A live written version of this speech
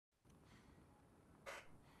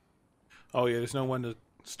Oh yeah, there's no one to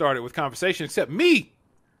start it with conversation except me.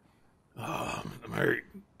 Oh, I'm hurt.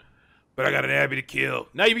 But I got an Abby to kill.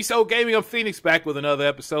 Now you be so gaming. I'm Phoenix back with another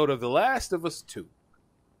episode of The Last of Us 2.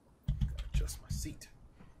 Gotta adjust my seat.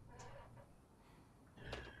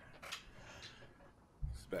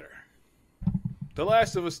 It's better. The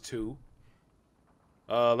Last of Us 2.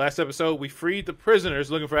 Last episode we freed the prisoners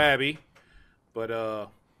looking for Abby. But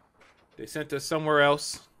they sent us somewhere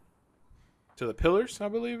else. To the pillars, I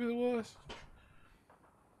believe it was.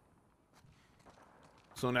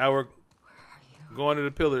 So now we're going to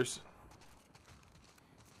the pillars.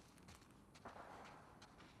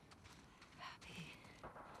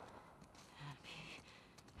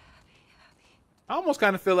 I almost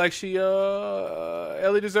kind of feel like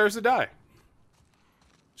Ellie deserves to die.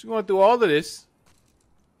 She's going through all of this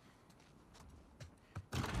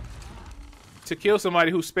to kill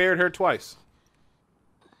somebody who spared her twice.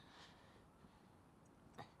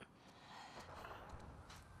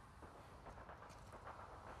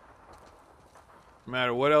 No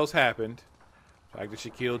matter what else happened, the fact that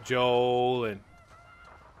she killed Joel and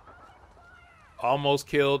almost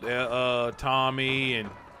killed Tommy and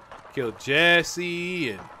killed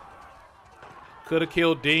Jesse and could have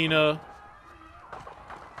killed Dina.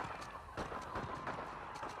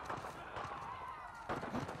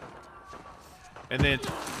 And then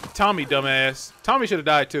Tommy, dumbass. Tommy should have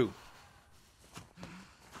died too.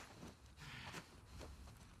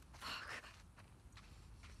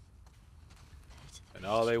 And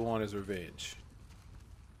all they want is revenge.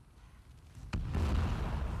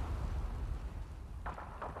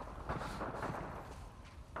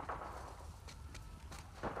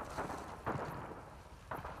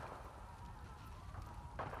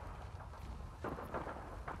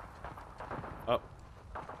 Oh.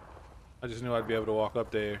 I just knew I'd be able to walk up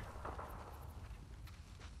there.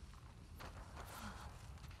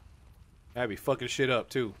 Abby fucking shit up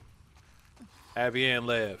too. Abby and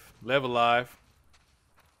Lev. Lev alive.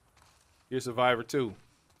 You're a survivor too.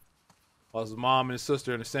 Lost his mom and his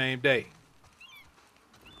sister in the same day.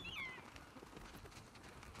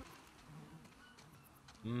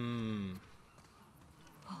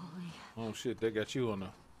 Oh shit, they got you on the...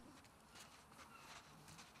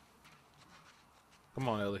 Come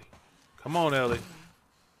on, Ellie. Come on, Ellie.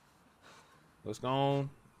 Let's go on.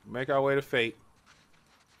 Make our way to fate.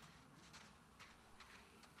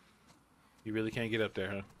 You really can't get up there,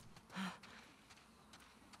 huh?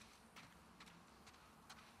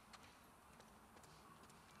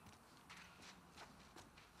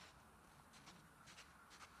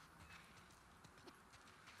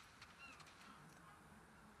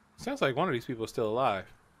 Sounds like one of these people is still alive.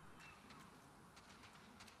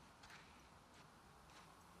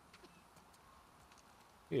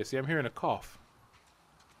 Yeah, see, I'm hearing a cough.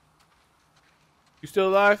 You still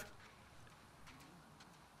alive?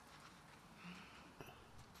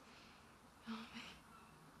 Help me.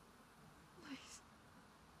 Please.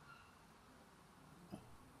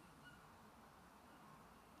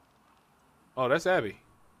 Oh, that's Abby.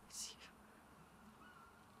 It's you.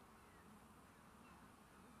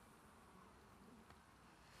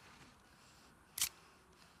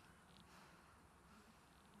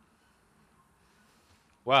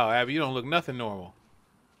 Wow, Abby, you don't look nothing normal.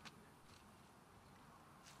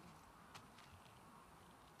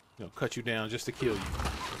 You know, cut you down just to kill you.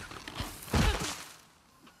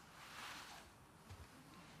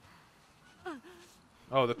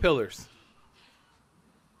 Oh, the pillars.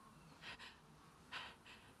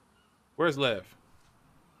 Where's Lev?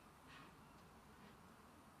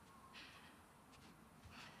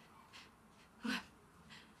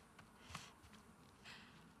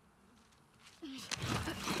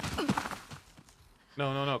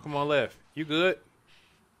 No. Come on, Lev. You good?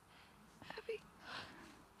 Abby.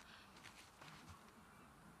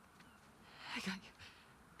 I got you.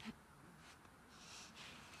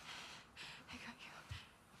 I got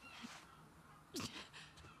you.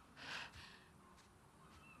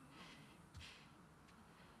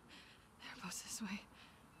 They're both this way.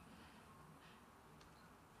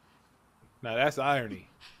 Now that's irony.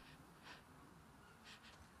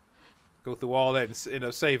 Go through all that and end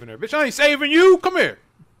up saving her. Bitch, I ain't saving you. Come here.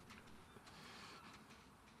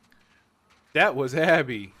 That was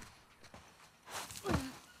Abby.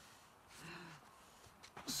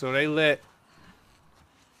 So they let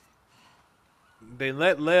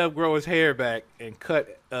Lev grow his hair back and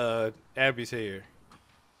cut Abby's hair.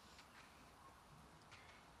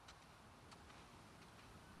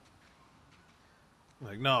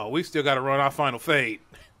 Like, no, we still got to run our final fate.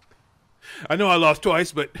 I know I lost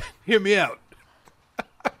twice, but hear me out.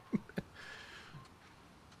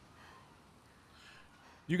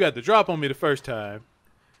 You got the drop on me the first time,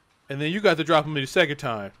 and then you got the drop on me the second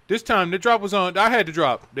time. This time the drop was on. I had the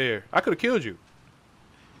drop there. I could have killed you.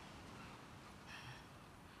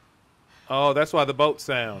 Oh, that's why the boat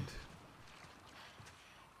sound.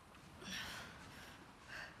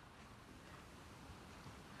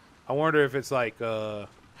 I wonder if it's like you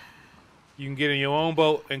can get in your own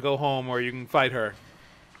boat and go home, or you can fight her.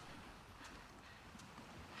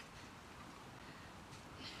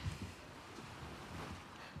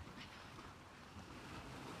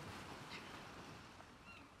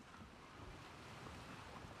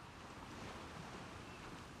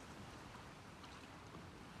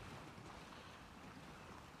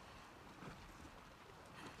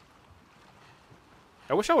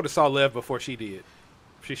 I wish I would have saw Lev before she did.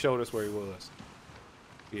 She showed us where he was.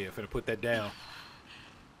 Yeah, finna put that down.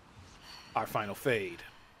 Our final fade.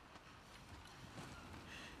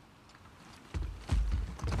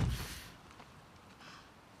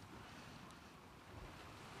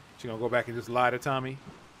 She gonna go back and just lie to Tommy?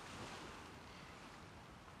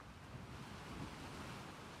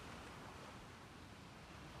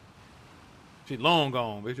 She long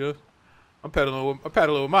gone, bitch. I'm paddling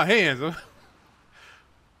with my hands.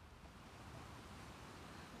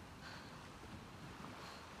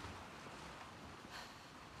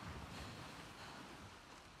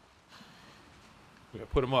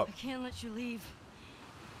 Put him up. I can't let you leave.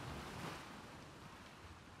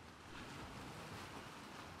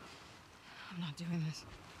 I'm not doing this.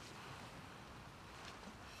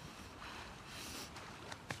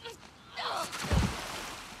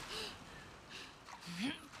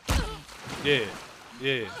 Yeah,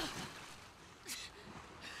 yeah.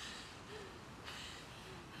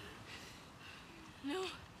 No.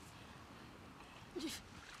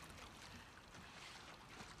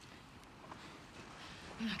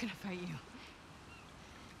 I'm not gonna fight you.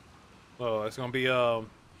 Oh, it's gonna be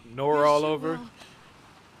Nora all over. Will.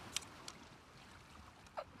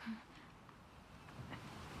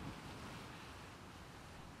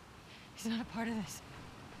 He's not a part of this.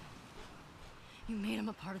 You made him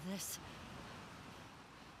a part of this.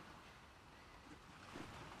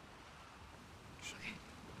 Okay.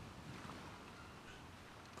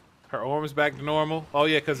 Her arm is back to normal. Oh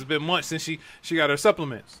yeah, because it's been months since she got her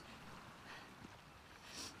supplements.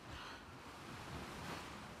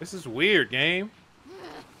 This is weird, game.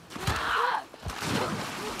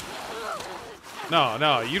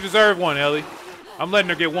 No, you deserve one, Ellie. I'm letting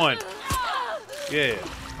her get one. Yeah,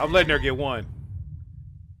 I'm letting her get one.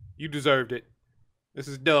 You deserved it. This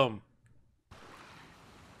is dumb.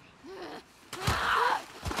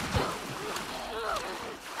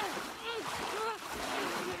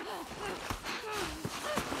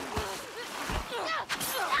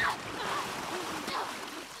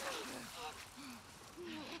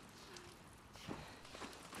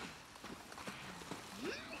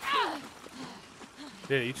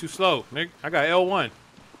 Yeah, you too slow, nigga. I got L1.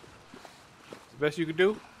 The best you could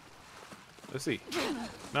do? Let's see.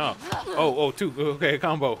 No. Oh, two. Okay,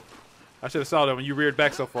 combo. I should have saw that when you reared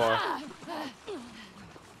back so far.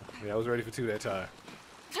 Yeah, I was ready for two that time.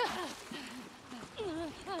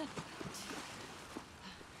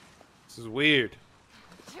 This is weird.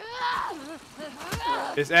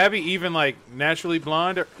 Is Abby even, like, naturally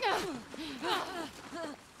blonde? Or...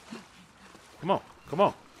 Come on. Come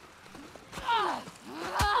on.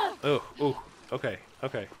 Oh, okay.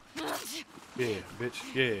 Yeah,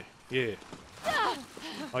 bitch. Yeah.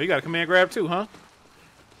 Oh, you got a command grab too, huh?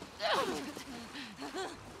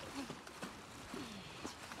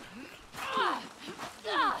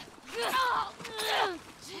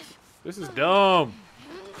 This is dumb.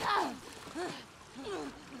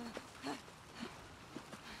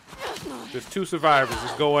 There's two survivors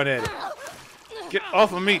just going at it. Get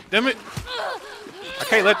off of me, damn it. I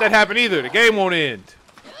can't let that happen either. The game won't end.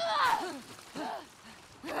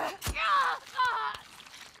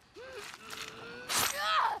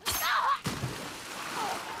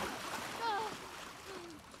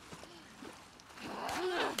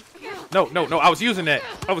 No, I was using that.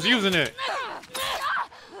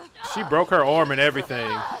 She broke her arm and everything.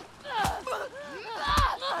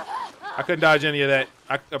 I couldn't dodge any of that.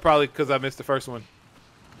 I probably because I missed the first one.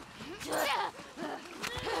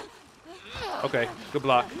 Okay, good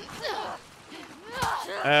block.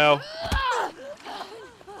 Ow.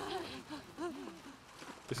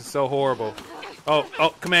 This is so horrible.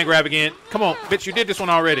 Oh, command grab again. Come on, bitch, you did this one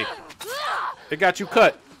already. It got you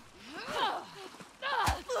cut.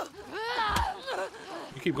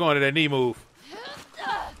 You keep going to that knee move.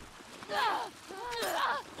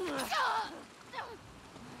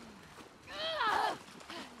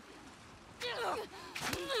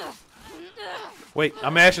 Wait,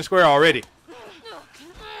 I'm mashing square already.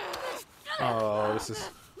 Oh, this is...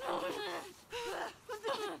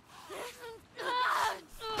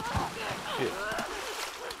 Yeah.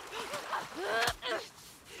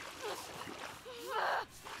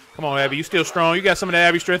 Come on, Abby. You still strong. You got some of that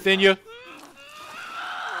Abby strength in you.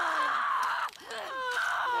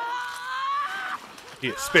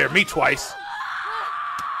 Yeah, spare me twice.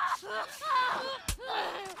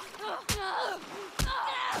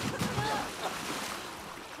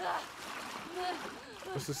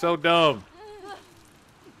 This is so dumb.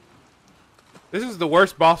 This is the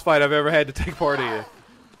worst boss fight I've ever had to take part in.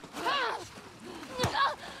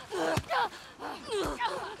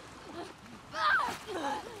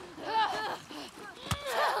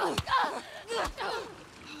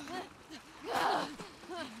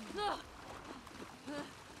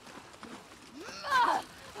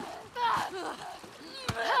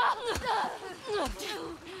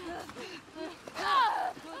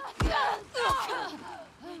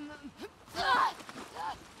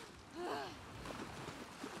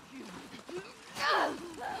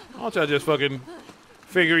 Why don't y'all just fucking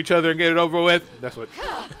figure each other and get it over with? That's what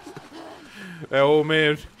that old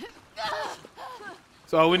man.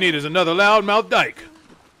 So all we need is another loudmouth dyke.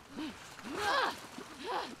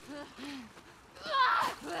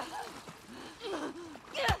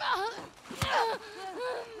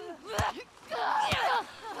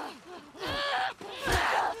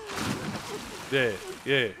 Yeah.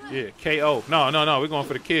 KO. No. We're going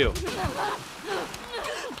for the kill.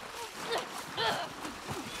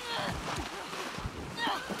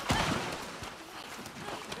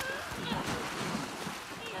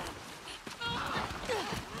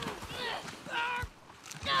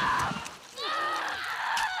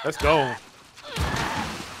 Let's go.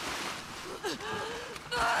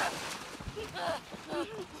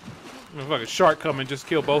 A fucking shark coming, just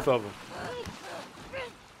kill both of them.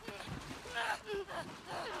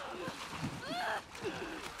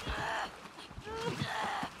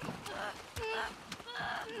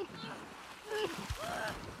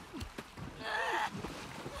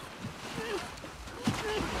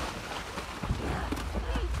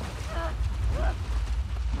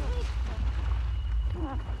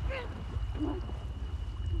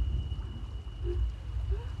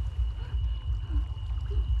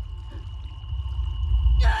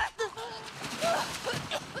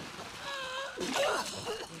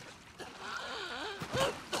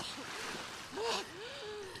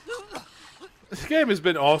 This game has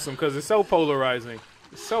been awesome because it's so polarizing.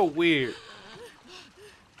 It's so weird.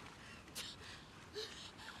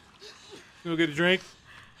 You gonna get a drink?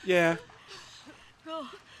 Yeah. No.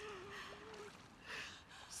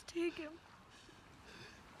 Just take him.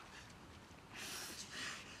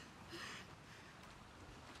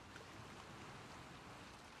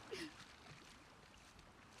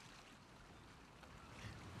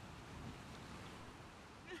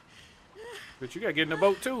 But you gotta get in the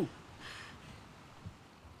boat too.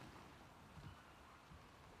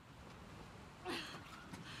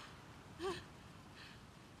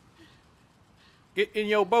 Get in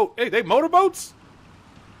your boat. Hey, they motorboats?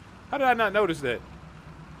 How did I not notice that?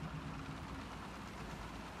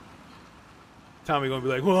 Tommy gonna be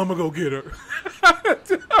like, well, I'm gonna go get her.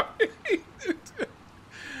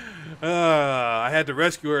 I had to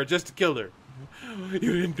rescue her just to kill her. You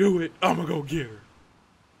didn't do it. I'm gonna go get her.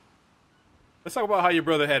 Let's talk about how your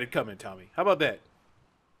brother had it coming, Tommy. How about that?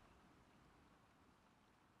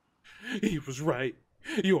 He was right.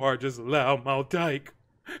 You are just a loudmouth dyke.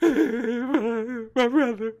 My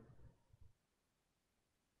brother.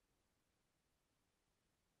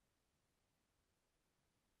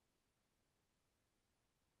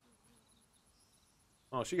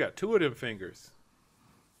 Oh, she got two of them fingers.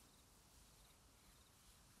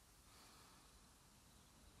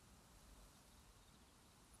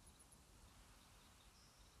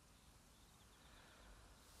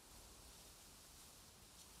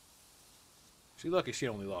 She lucky she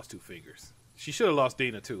only lost two fingers. She should have lost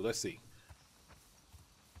Dina too. Let's see.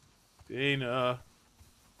 Dina.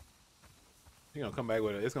 You're gonna come back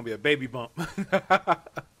with it. It's gonna be a baby bump.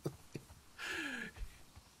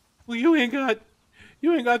 Well, you ain't got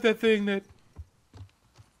that thing that.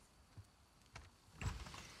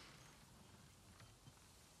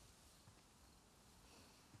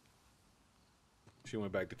 She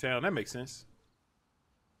went back to town. That makes sense.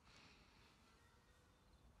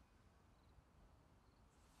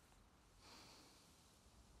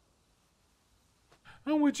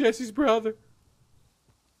 I'm with Jesse's brother.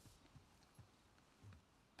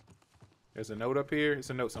 There's a note up here. It's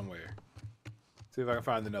a note somewhere. See if I can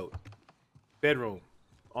find the note. Bedroom.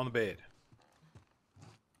 On the bed.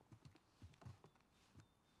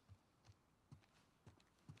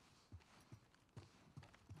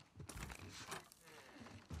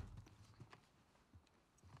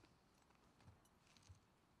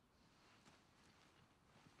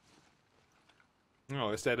 Oh,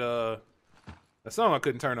 it's that song I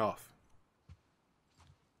couldn't turn off.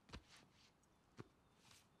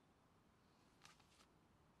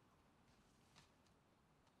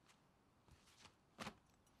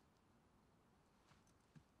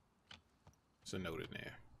 There's a note in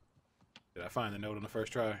there. Did I find the note on the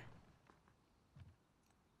first try?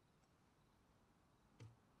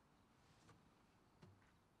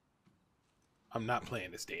 I'm not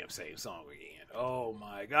playing this damn same song again. Oh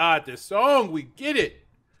my god, this song, we get it.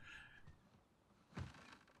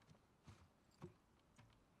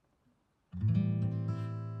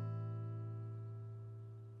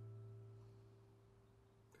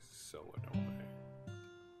 This is so annoying.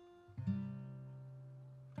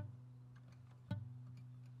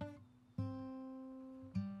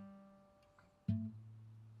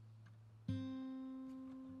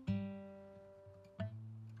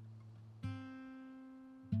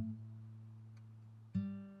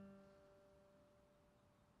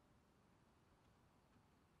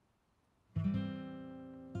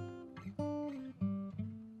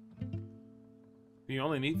 You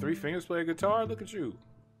only need 3 fingers to play a guitar? Look at you.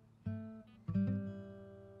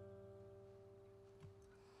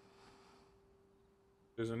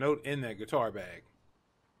 There's a note in that guitar bag.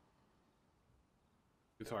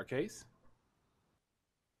 Guitar case?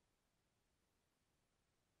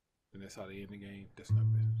 And that's how they end the game? That's not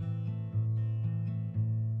business.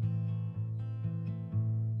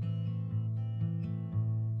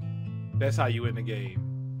 That's how you end the game.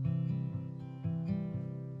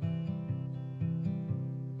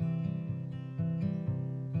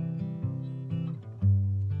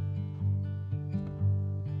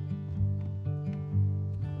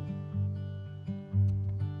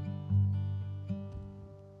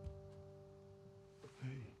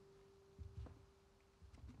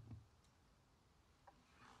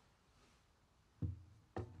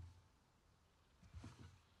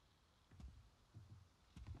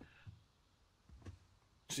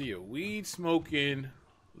 See a weed smoking,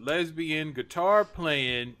 lesbian, guitar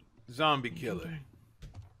playing, zombie killer.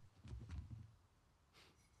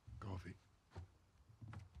 Coffee.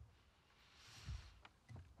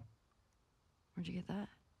 Where'd you get that?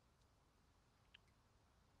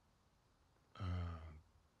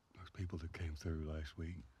 Those people that came through last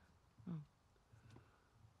week. Oh.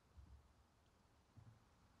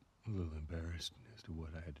 A little embarrassed as to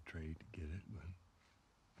what I had to trade to get it, but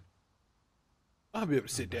I'll be able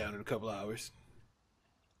to sit down in a couple hours.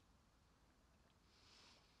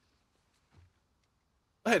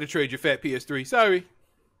 I had to trade your fat PS3. Sorry.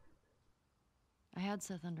 I had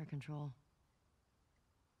Seth under control.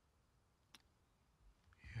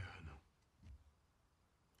 yeah, I know.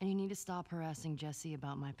 And you need to stop harassing Jesse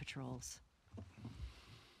about my patrols.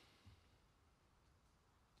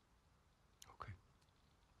 Okay.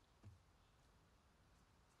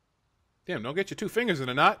 Damn, don't get your 2 fingers in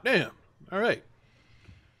a knot. Damn. All right.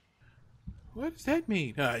 What does that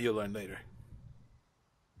mean? You'll learn later.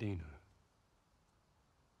 Dina.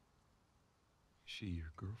 Is she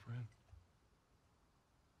your girlfriend?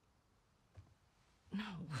 No.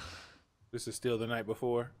 This is still the night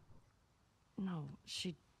before No,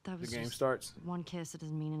 that the was game just starts. one kiss. It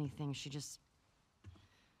doesn't mean anything. She just...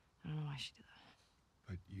 I don't know why she did that.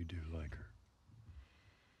 But you do like her.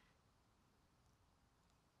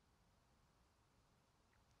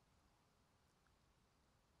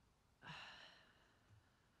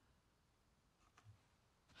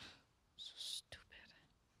 So stupid.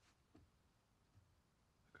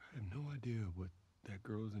 I have no idea what that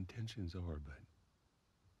girl's intentions are, but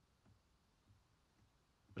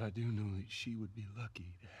I do know that she would be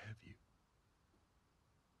lucky to have you.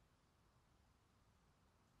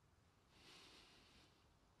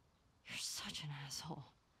 You're such an asshole.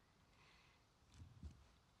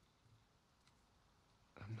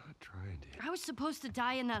 I'm not trying to. I was supposed to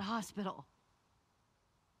die in that hospital.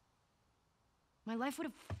 My life would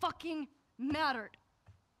have fucking mattered.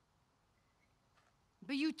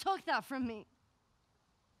 But you took that from me.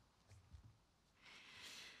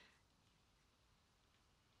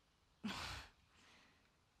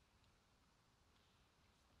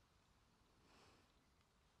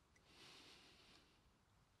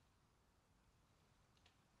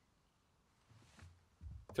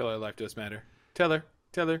 Tell her life does matter. Tell her.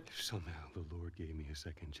 Tell her. If somehow the Lord gave me a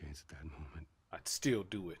second chance at that moment, I'd still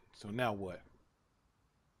do it. So now what?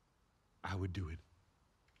 I would do it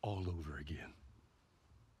all over again.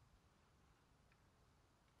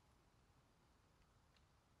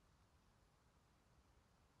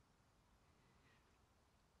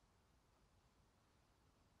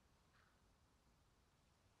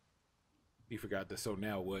 You forgot this, so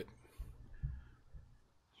now what?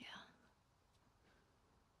 Yeah.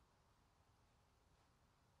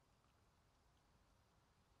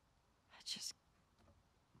 That's just...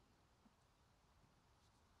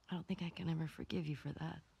 I don't think I can ever forgive you for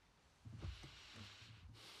that.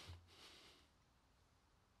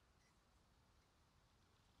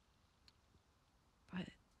 But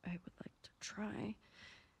I would like to try.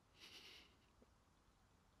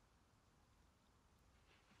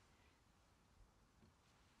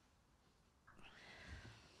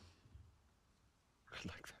 I'd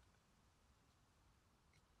like that.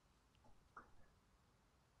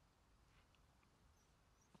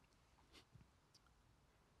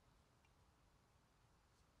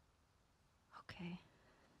 Okay.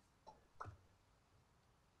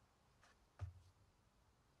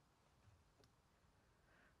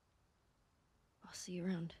 I'll see you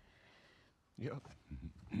around. Yep.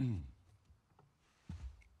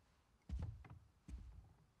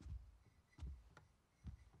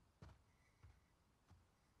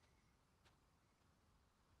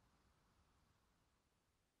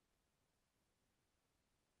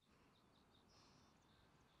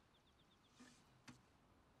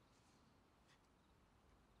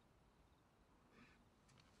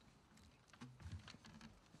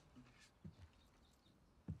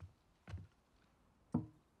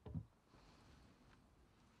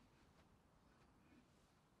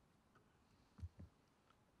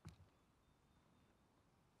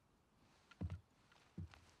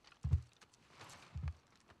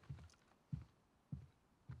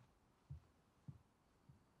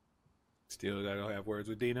 Still gotta go have words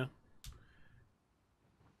with Dina.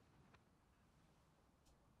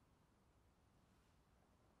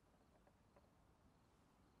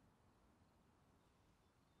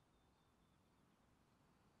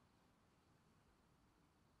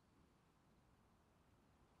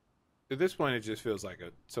 At this point, it just feels like a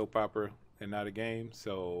soap opera and not a game.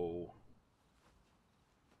 So,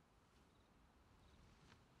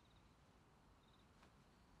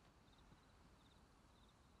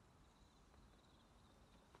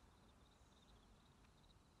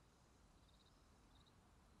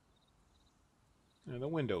 and the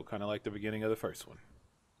window, kind of like the beginning of the first one,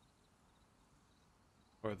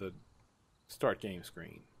 or the start game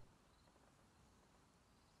screen.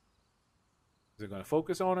 Is it going to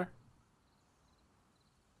focus on her?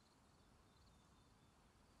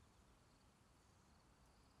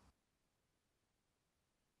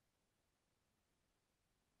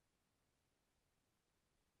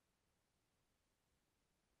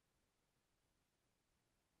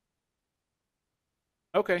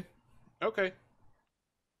 Okay. Okay.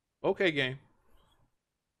 Okay, game.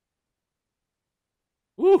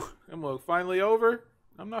 Woo! I'm finally over.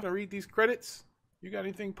 I'm not gonna read these credits. You got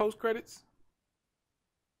anything post credits?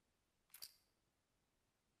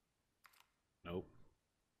 Nope.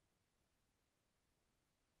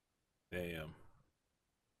 Damn.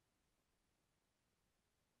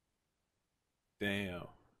 Damn.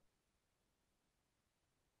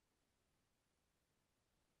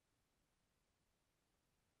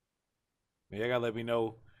 Man, y'all gotta let me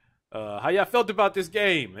know how y'all felt about this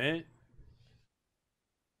game, man.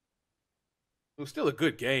 It was still a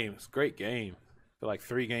good game. It's a great game. I feel like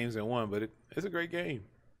 3 games in one, but it's a great game.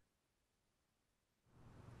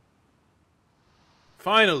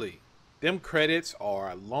 Finally, them credits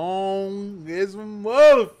are long as a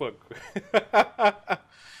motherfucker.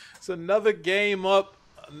 It's another game up,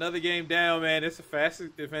 another game down, man. It's a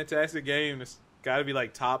fantastic game. It's got to be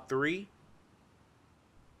like top 3.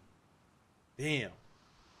 Damn.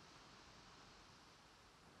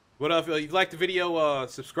 What up? If you like the video,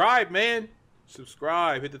 subscribe, man.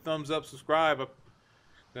 Subscribe. Hit the thumbs up. Subscribe. I'm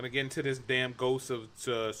gonna get into this damn Ghost of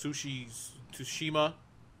Tsushima,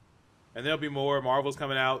 and there'll be more. Marvel's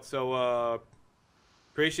coming out, so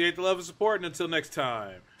appreciate the love and support. And until next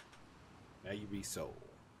time, now you be sold.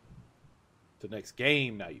 Till next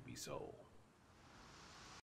game, now you be sold.